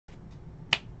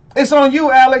It's on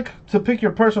you, Alec, to pick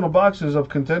your personal boxes of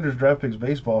Contenders Draft Picks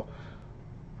Baseball.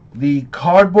 The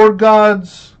cardboard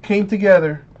gods came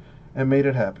together and made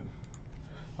it happen.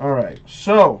 All right,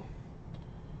 so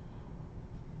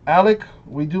Alec,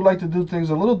 we do like to do things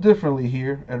a little differently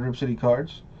here at Rip City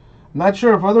Cards. Not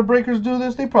sure if other breakers do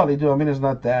this. They probably do. I mean, it's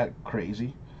not that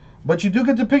crazy. But you do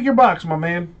get to pick your box, my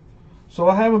man. So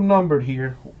I have them numbered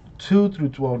here. 2 through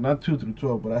 12. Not 2 through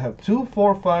 12, but I have 2,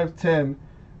 4, 5, 10,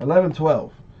 11,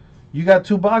 12. You got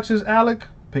 2 boxes, Alec?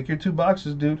 Pick your 2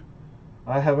 boxes, dude.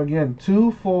 I have, again,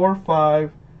 2, 4,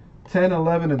 5, 10,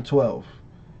 11, and 12.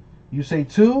 You say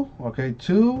 2. Okay,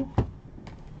 2.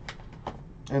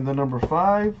 And the number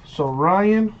 5. So,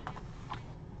 Ryan,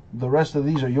 the rest of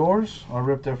these are yours. I'll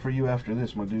rip that for you after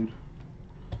this, my dude.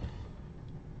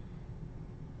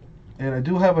 And I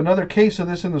do have another case of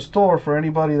this in the store for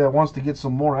anybody that wants to get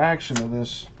some more action of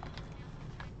this.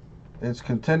 It's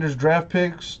Contenders Draft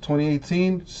Picks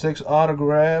 2018, 6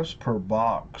 autographs per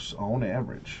box on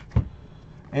average.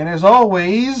 And as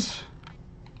always,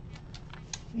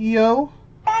 yo,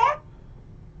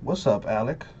 what's up,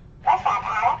 Alec? What's up,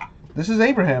 Alec? This is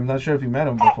Abraham. Not sure if you met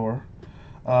him before.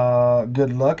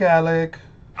 Good luck, Alec.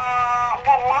 Good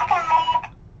luck,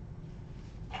 Alec.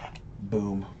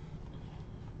 Boom.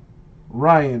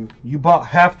 Ryan, you bought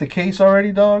half the case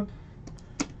already, dog?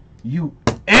 You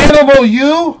animal,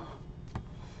 you!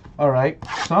 Alright,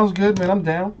 sounds good, man. I'm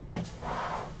down.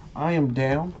 I am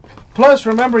down. Plus,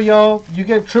 remember, y'all, you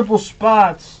get triple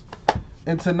spots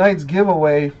in tonight's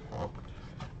giveaway.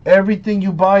 Everything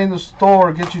you buy in the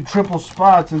store gets you triple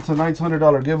spots in tonight's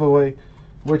 $100 giveaway,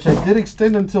 which I did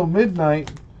extend until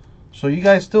midnight. So you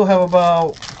guys still have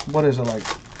about, what is it, like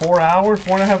 4 hours,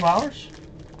 4.5 hours?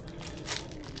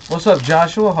 What's up,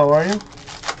 Joshua? How are you?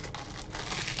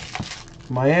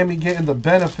 Miami getting the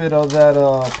benefit of that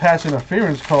pass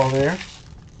interference call there.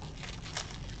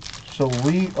 So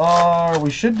we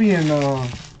should be in, oh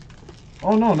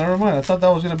no, never mind. I thought that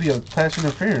was going to be a pass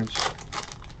interference.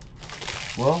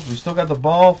 Well, we still got the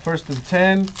ball, 1st and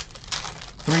 10.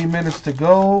 3 minutes to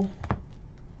go.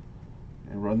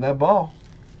 And run that ball.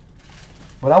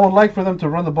 But I would like for them to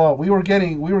run the ball. We were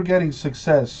getting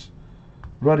success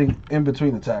running in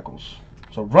between the tackles.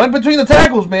 So run between the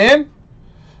tackles, man.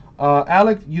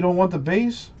 Alec, you don't want the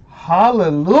base?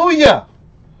 Hallelujah!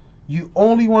 You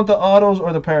only want the autos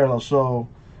or the parallels. So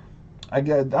I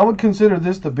would consider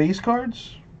this the base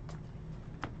cards.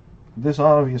 This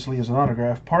obviously is an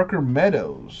autograph. Parker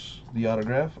Meadows, the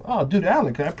autograph. Oh, dude,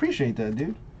 Alec, I appreciate that,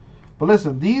 dude. But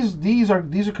listen, these are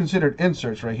considered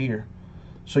inserts right here.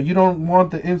 So you don't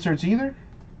want the inserts either?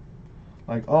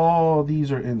 Like, all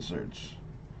these are inserts.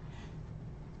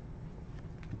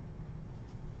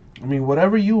 I mean,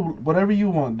 whatever you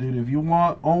want, dude. If you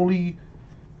want only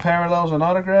parallels and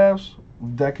autographs,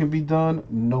 that can be done,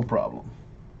 no problem.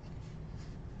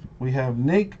 We have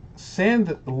Nick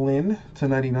Sandlin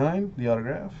 /99, the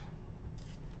autograph.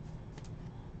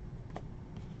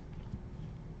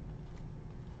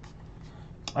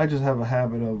 I just have a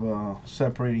habit of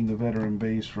separating the veteran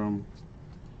base from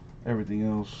everything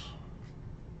else.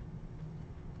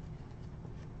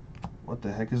 What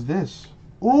the heck is this?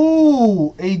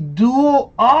 Ooh, a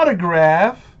dual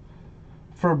autograph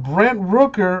for Brent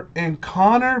Rooker and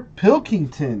Connor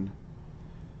Pilkington.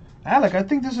 Alec, I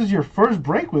think this is your first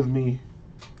break with me.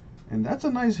 And that's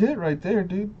a nice hit right there,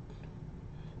 dude.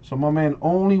 So my man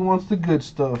only wants the good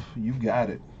stuff. You got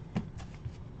it.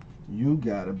 You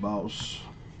got it, boss.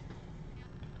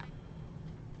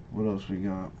 What else we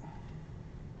got?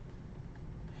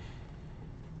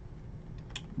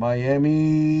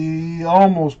 Miami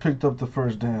almost picked up the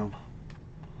first down.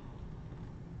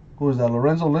 Who is that,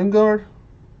 Lorenzo Lingard?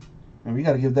 And we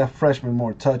got to give that freshman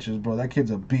more touches, bro. That kid's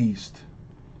a beast.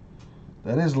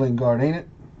 That is Lingard, ain't it?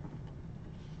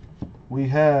 We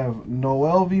have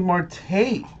Noelvi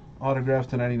Marte,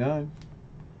 autographed /99.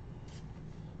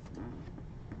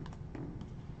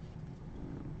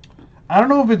 I don't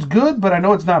know if it's good, but I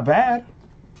know it's not bad.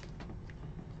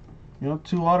 You know,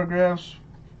 2 autographs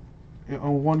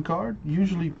on 1 card,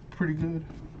 usually pretty good.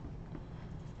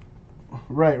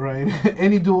 Right.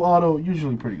 Any dual auto,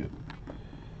 usually pretty good.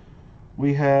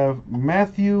 We have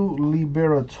Matthew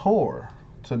Liberatore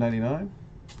 /99,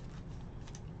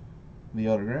 the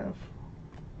autograph.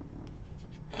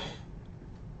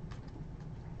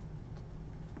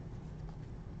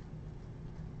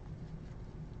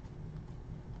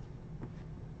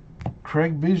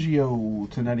 Craig Biggio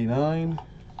 /99.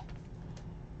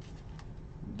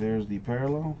 There's the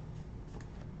parallel.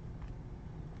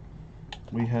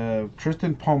 We have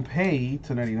Tristan Pompey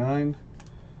 /99,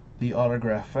 the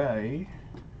autograph.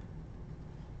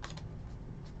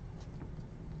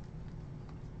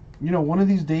 You know, one of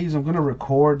these days I'm gonna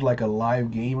record like a live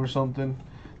game or something.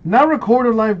 Not record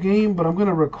a live game, but I'm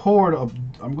gonna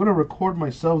record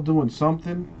myself doing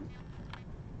something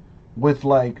with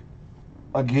like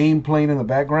a game playing in the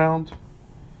background.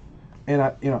 And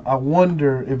I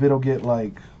wonder if it'll get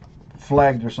like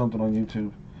flagged or something on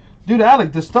YouTube. Dude,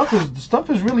 Alec, the stuff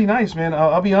is really nice, man.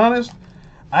 I'll be honest.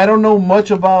 I don't know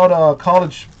much about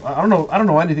college. I don't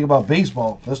know anything about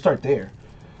baseball. Let's start there.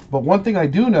 But one thing I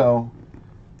do know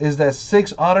is that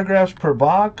 6 autographs per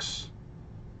box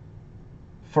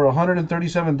for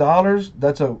 $137.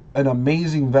 That's an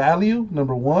amazing value.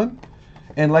 Number one,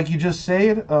 and like you just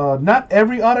said, not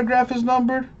every autograph is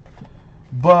numbered,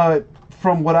 but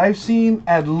from what I've seen,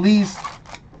 at least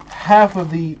half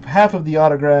of the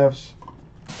autographs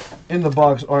in the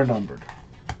box are numbered.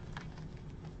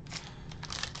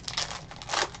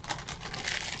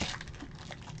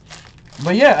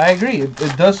 But yeah, I agree.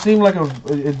 It does seem like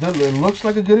it looks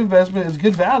like a good investment. It's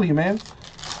good value, man.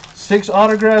 6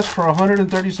 autographs for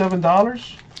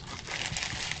 $137.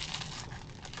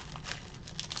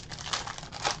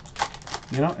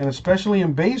 You know, and especially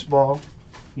in baseball,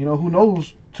 you know, who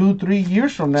knows, 2-3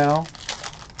 years from now,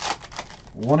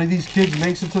 one of these kids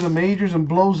makes it to the majors and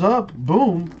blows up.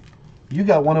 Boom, you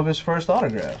got one of his first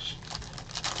autographs.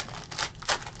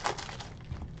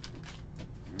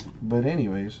 But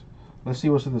anyways, let's see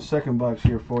what's in the second box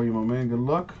here for you, my man. Good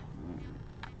luck.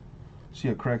 See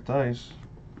a cracked ice.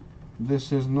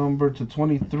 This is numbered to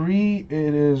 23.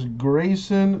 It is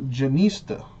Grayson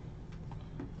Janista.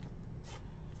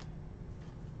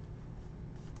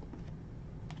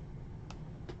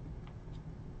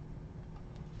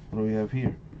 What do we have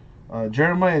here?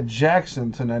 Jeremiah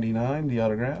Jackson to 99, the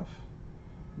autograph.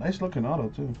 Nice looking auto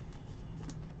too.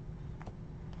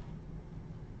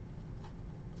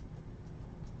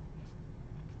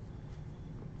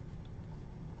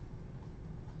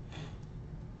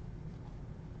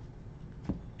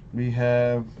 We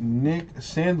have Nick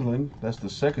Sandlin. That's the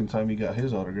second time he got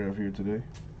his autograph here today.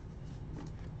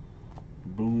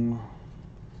 Boom.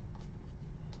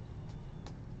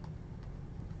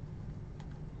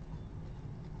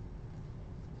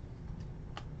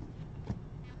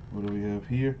 What do we have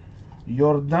here?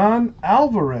 Yordan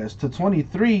Alvarez to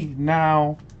 23.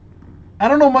 Now, I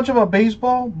don't know much about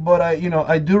baseball, but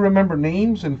I do remember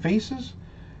names and faces,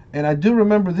 and I do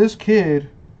remember this kid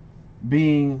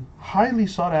being highly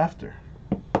sought after.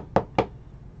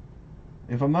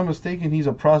 If I'm not mistaken, he's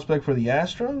a prospect for the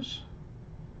Astros.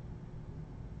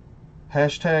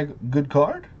 Hashtag good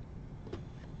card.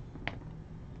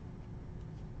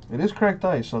 It is cracked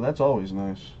ice, so that's always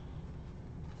nice.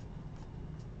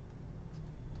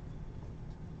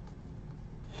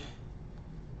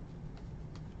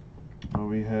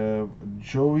 We have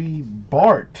Joey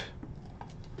Bart,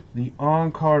 the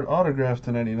on-card autograph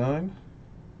to 99.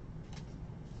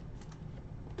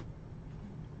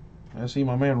 I see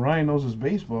my man Ryan knows his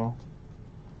baseball.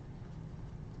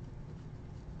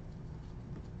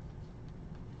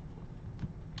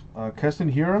 Keston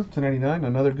Hira to 99,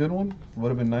 another good one. Would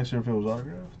have been nicer if it was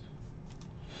autographed.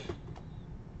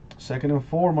 2nd and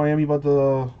 4, Miami about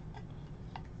to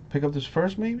pick up this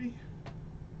first, maybe.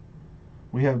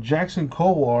 We have Jackson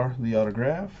Kowar, the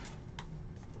autograph.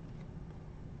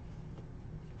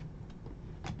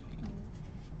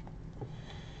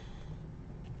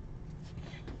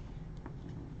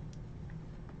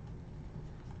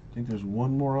 I think there's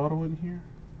one more auto in here.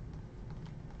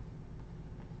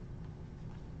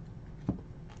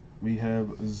 We have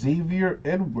Xavier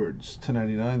Edwards to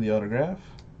 99, the autograph.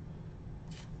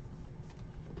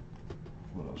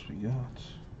 What else we got?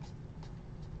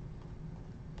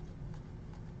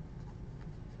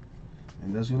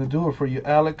 And that's going to do it for you,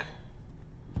 Alec.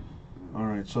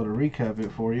 Alright, so to recap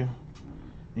it for you.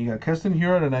 You got Keston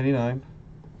Hira to 99.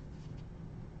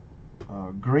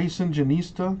 Grayson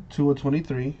Janista,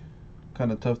 2/23.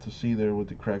 Kind of tough to see there with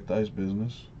the cracked ice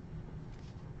business.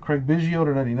 Craig Biggio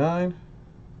to 99.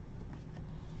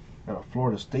 Got a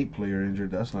Florida State player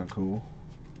injured. That's not cool.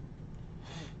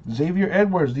 Xavier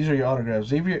Edwards. These are your autographs.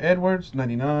 Xavier Edwards,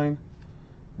 99.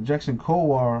 Jackson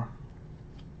Kowar.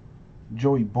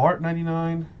 Joey Bart,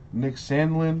 99. Nick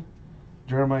Sandlin.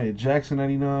 Jeremiah Jackson,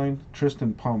 99.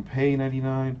 Tristan Pompey,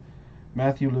 99.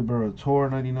 Matthew Liberatore,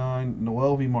 99.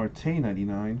 Noelvi Marte,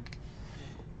 99.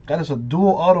 Got us a dual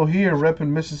auto here, repping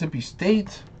Mississippi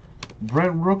State.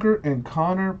 Brent Rooker and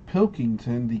Connor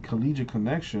Pilkington, the Collegiate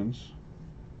Connections.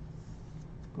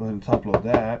 Go ahead and top load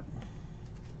that.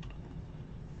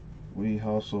 We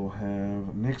also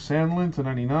have Nick Sandlin to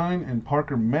 99 and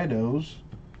Parker Meadows.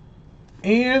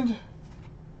 And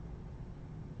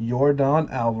Yordan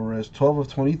Alvarez,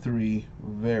 12/23.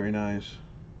 Very nice.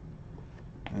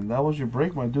 And that was your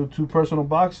break, my dude. 2 personal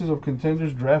boxes of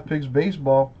Contenders Draft Picks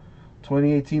Baseball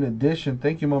 2018 edition.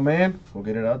 Thank you, my man. We'll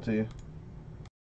get it out to you.